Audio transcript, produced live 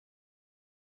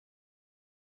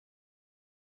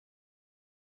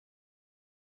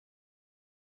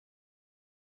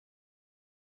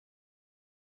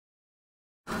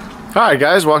Alright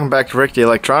guys, welcome back to Rick the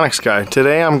Electronics Guy.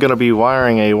 Today I'm going to be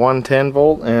wiring a 110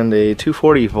 volt and a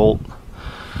 240 volt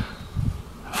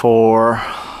for,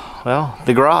 well,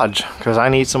 the garage, because I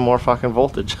need some more fucking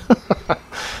voltage.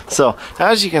 So,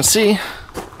 as you can see,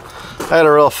 I had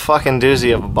a real fucking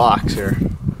doozy of a box here.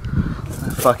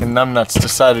 Fucking numbnuts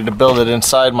decided to build it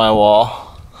inside my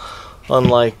wall,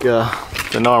 unlike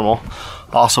the normal.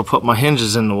 Also put my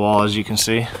hinges in the wall, as you can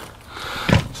see.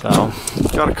 So,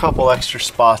 got a couple extra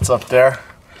spots up there,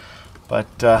 but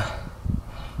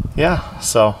yeah,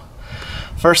 so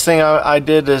first thing I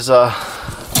did is I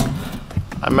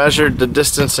measured the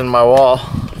distance in my wall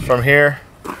from here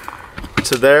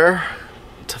to there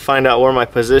to find out where my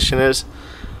position is,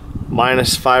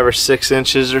 minus 5 or 6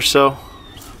 inches or so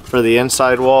for the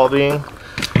inside wall being.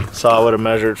 So I would have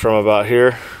measured from about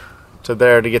here to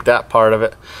there to get that part of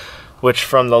it, which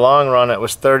from the long run it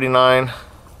was 39.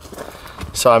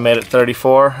 So I made it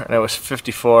 34, and it was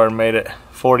 54 and made it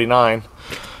 49.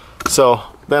 So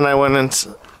then I went in,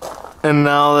 and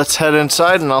now let's head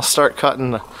inside and I'll start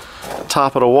cutting the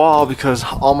top of the wall, because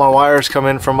all my wires come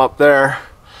in from up there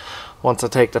once I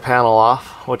take the panel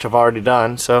off, which I've already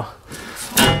done. So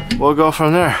we'll go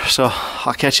from there. So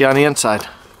I'll catch you on the inside.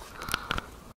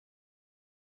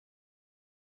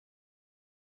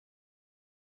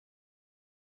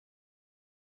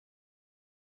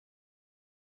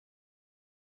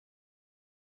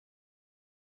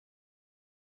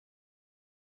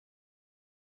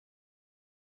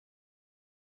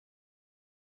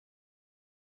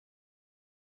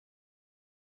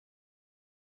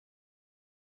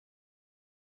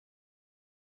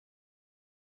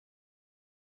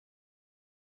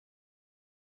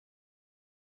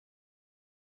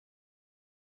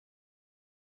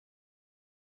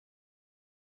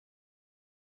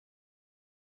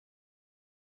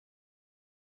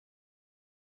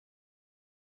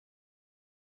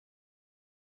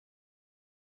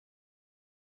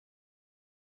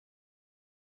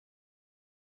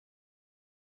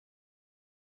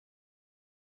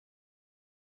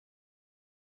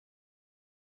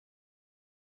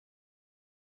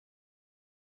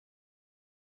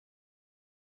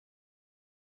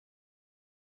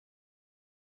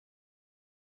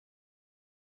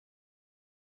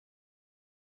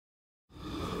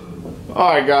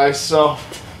 Alright guys, so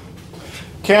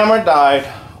camera died.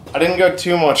 I didn't go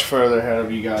too much further ahead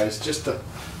of you guys, just the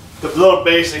little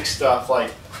basic stuff, like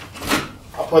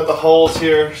I'll put the holes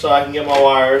here so I can get my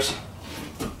wires,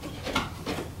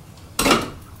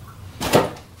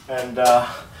 and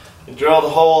drill the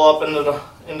hole up into the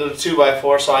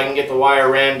 2x4 so I can get the wire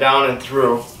ran down and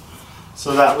through,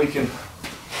 so that we can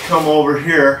come over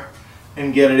here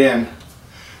and get it in.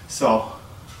 So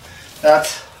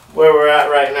that's where we're at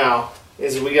right now,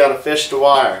 is we got to fish the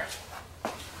wire.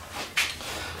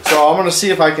 So I'm going to see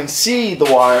if I can see the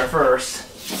wire first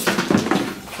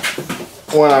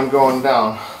when I'm going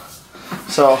down.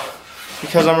 So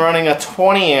because I'm running a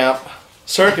 20 amp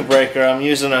circuit breaker, I'm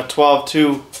using a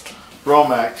 12-2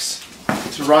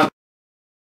 Romex to run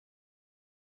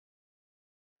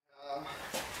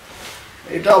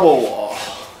a double wall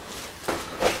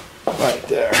right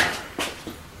there.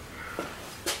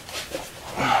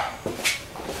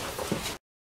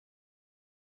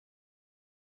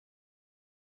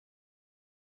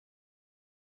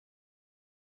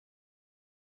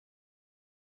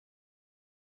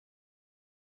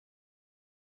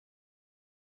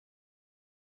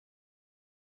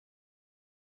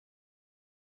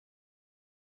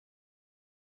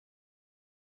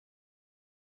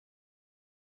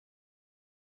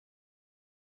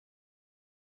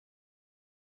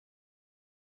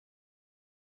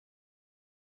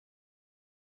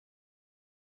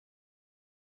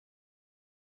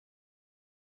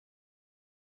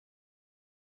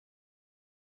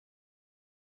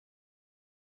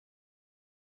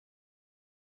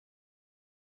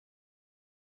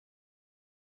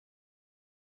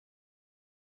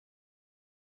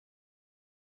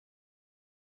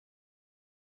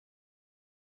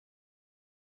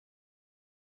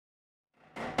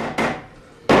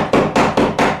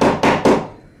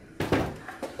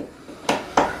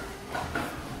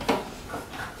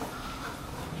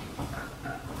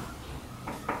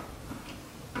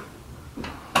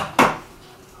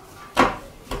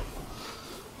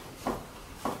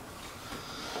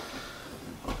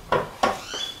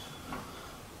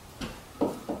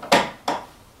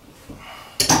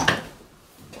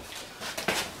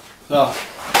 So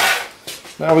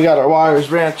now we got our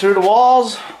wires ran through the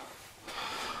walls,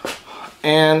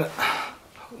 and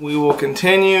we will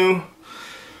continue.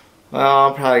 Well,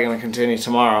 I'm probably going to continue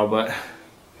tomorrow, but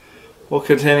we'll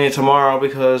continue tomorrow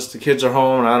because the kids are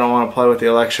home and I don't want to play with the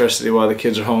electricity while the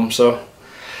kids are home. So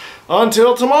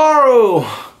until tomorrow,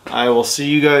 I will see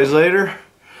you guys later.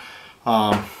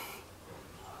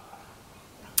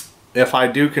 If I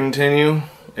do continue,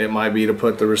 it might be to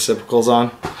put the reciprocals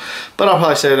on, but I'll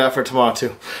probably save that for tomorrow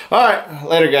too. Alright,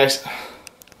 later guys.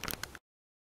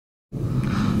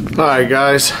 Alright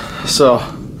guys, so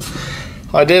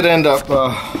I did end up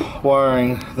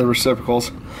wiring the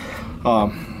reciprocals.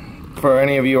 For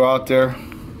any of you out there,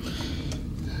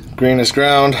 green is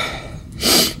ground,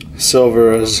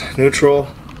 silver is neutral,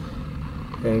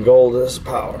 and gold is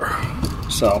power.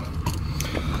 So,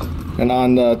 and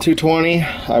on the 220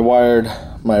 I wired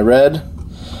my red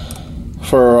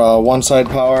for one side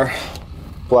power,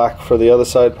 black for the other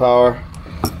side power,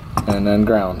 and then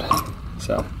ground.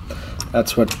 So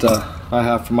that's what I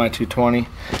have for my 220.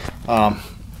 I'm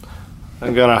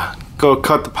gonna go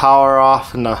cut the power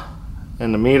off in the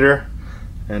meter,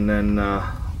 and then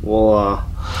we'll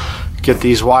get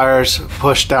these wires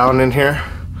pushed down in here,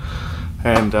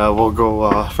 and we'll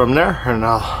go from there, and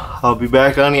I'll be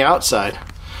back on the outside.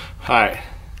 Alright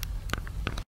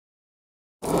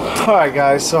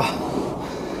guys, so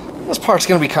this part's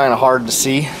gonna be kind of hard to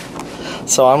see,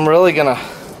 so I'm really gonna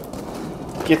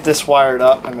get this wired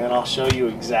up and then I'll show you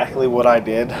exactly what I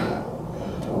did.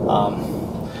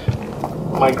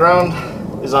 My ground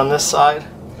is on this side,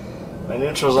 my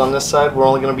neutral's on this side. We're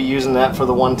only going to be using that for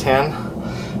the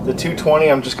 110. The 220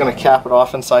 I'm just going to cap it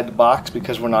off inside the box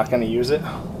because we're not going to use it.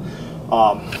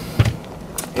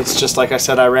 It's just like I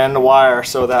said, I ran the wire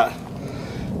so that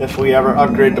if we ever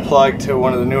upgrade the plug to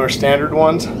one of the newer standard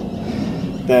ones,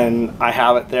 then I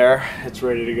have it there, it's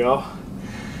ready to go.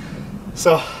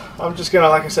 So I'm just gonna,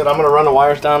 like I said, I'm gonna run the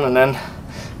wires down and then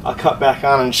I'll cut back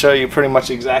on and show you pretty much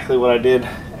exactly what I did.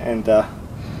 And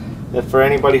if for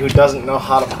anybody who doesn't know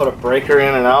how to put a breaker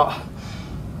in and out,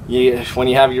 when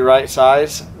you have your right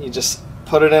size, you just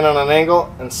put it in on an angle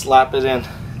and slap it in.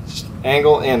 Just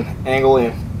angle in, angle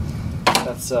in.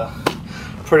 That's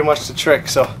pretty much the trick.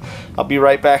 So I'll be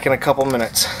right back in a couple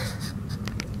minutes.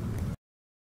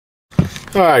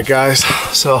 Alright guys,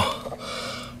 so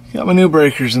got my new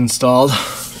breakers installed.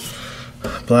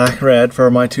 Black, red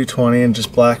for my 220 and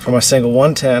just black for my single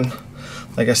 110.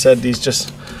 Like I said, these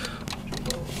just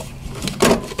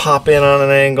pop in on an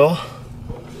angle.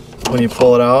 When you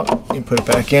pull it out, you put it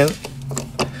back in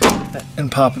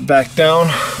and pop it back down.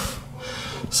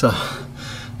 So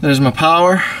there's my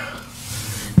power,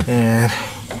 and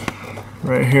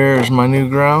right here is my new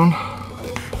ground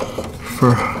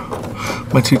for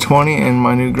my 220 and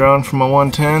my new ground for my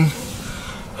 110.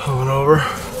 Going over.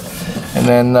 And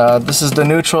then this is the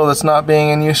neutral that's not being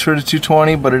in use for the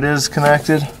 220, but it is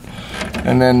connected.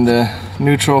 And then the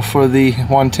neutral for the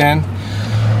 110.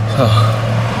 So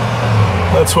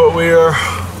that's what we are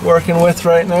working with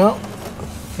right now.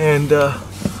 And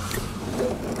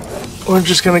we're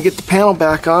just gonna get the panel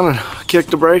back on and kick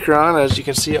the breaker on. As you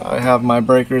can see, I have my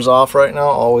breakers off right now.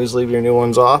 Always leave your new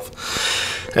ones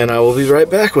off. And I will be right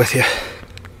back with you.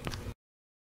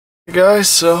 Hey guys,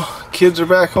 so kids are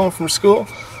back home from school.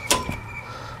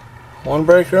 One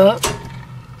breaker on,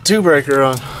 two breaker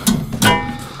on.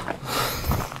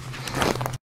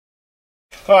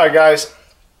 Alright guys,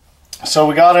 so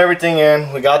we got everything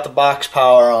in, we got the box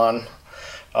power on.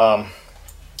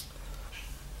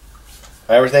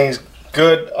 Everything's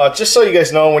good. Just so you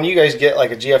guys know, when you guys get like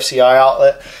a GFCI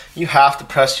outlet, you have to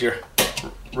press your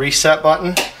reset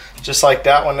button, just like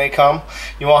that when they come.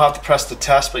 You won't have to press the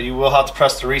test, but you will have to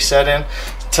press the reset in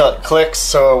until it clicks,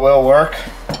 so it will work.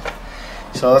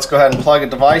 So let's go ahead and plug a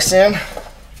device in.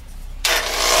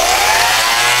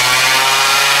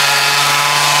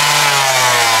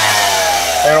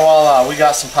 And voila, we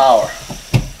got some power.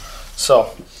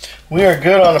 So we are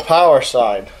good on the power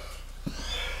side.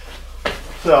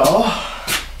 So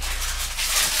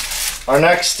our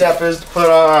next step is to put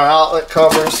on our outlet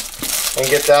covers and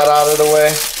get that out of the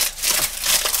way.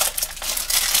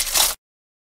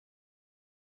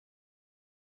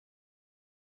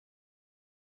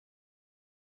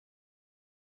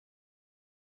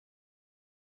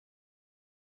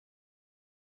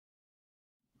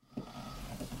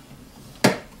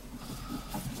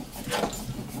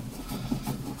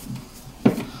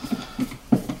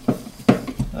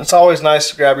 It's always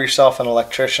nice to grab yourself an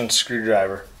electrician's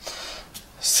screwdriver.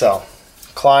 So,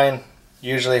 Klein,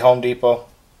 usually Home Depot,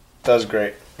 does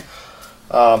great.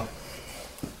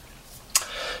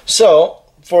 So,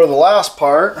 for the last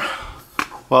part,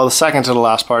 well, the second to the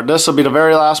last part, this will be the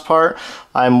very last part.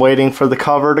 I'm waiting for the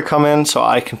cover to come in so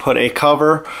I can put a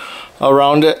cover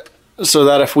around it so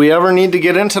that if we ever need to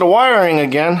get into the wiring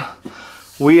again,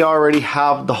 we already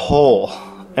have the hole,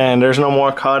 and there's no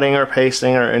more cutting or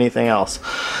pasting or anything else.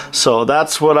 So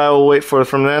that's what I will wait for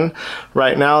from then.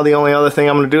 Right now, the only other thing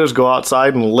I'm going to do is go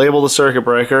outside and label the circuit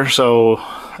breaker so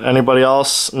anybody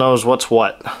else knows what's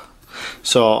what.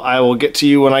 So I will get to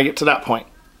you when I get to that point.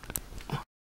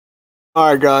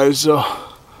 Alright guys, so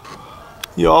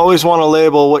you always want to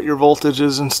label what your voltage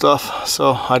is and stuff.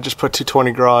 So I just put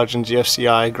 220 garage and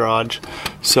GFCI garage.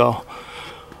 So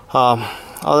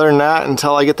other than that,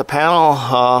 until I get the panel,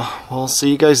 we'll see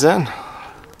you guys then.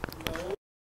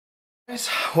 Guys,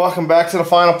 welcome back to the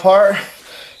final part.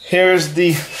 Here's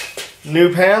the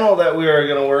new panel that we are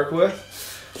going to work with.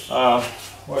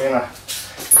 We're going to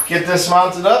get this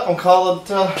mounted up and call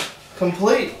it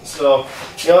complete. So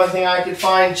the only thing I could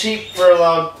find cheap for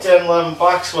about 10-11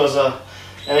 bucks was an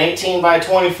 18 by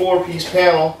 24 piece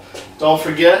panel. Don't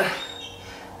forget,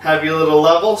 have your little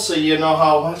level so you know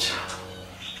how much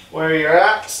where you're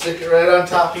at. Stick it right on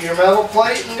top of your metal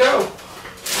plate and go.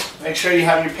 Make sure you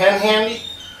have your pen handy.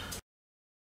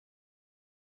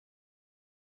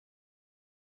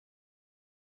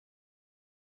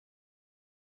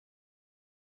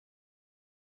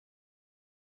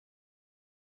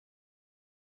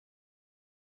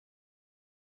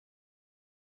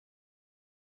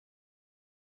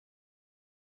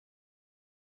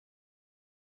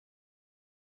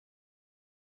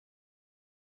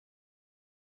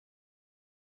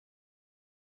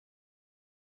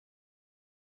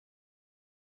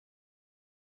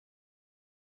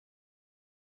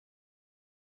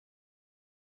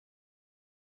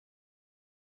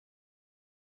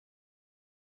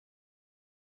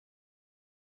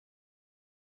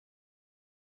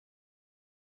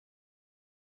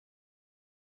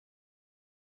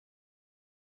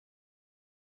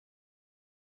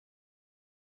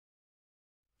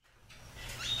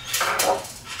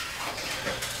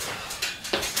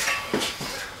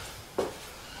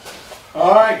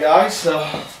 Alright guys, so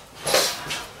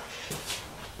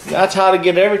that's how to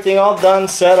get everything all done,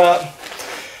 set up.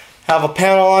 Have a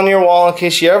panel on your wall in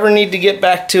case you ever need to get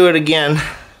back to it again.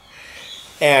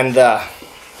 And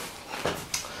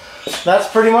that's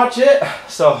pretty much it.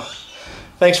 So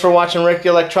thanks for watching Rick the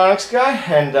Electronics Guy,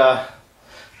 and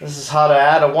this is how to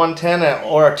add a 110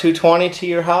 or a 220 to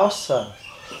your house.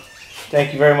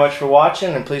 Thank you very much for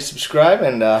watching, and please subscribe,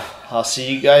 and I'll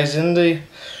see you guys in the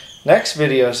next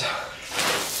videos.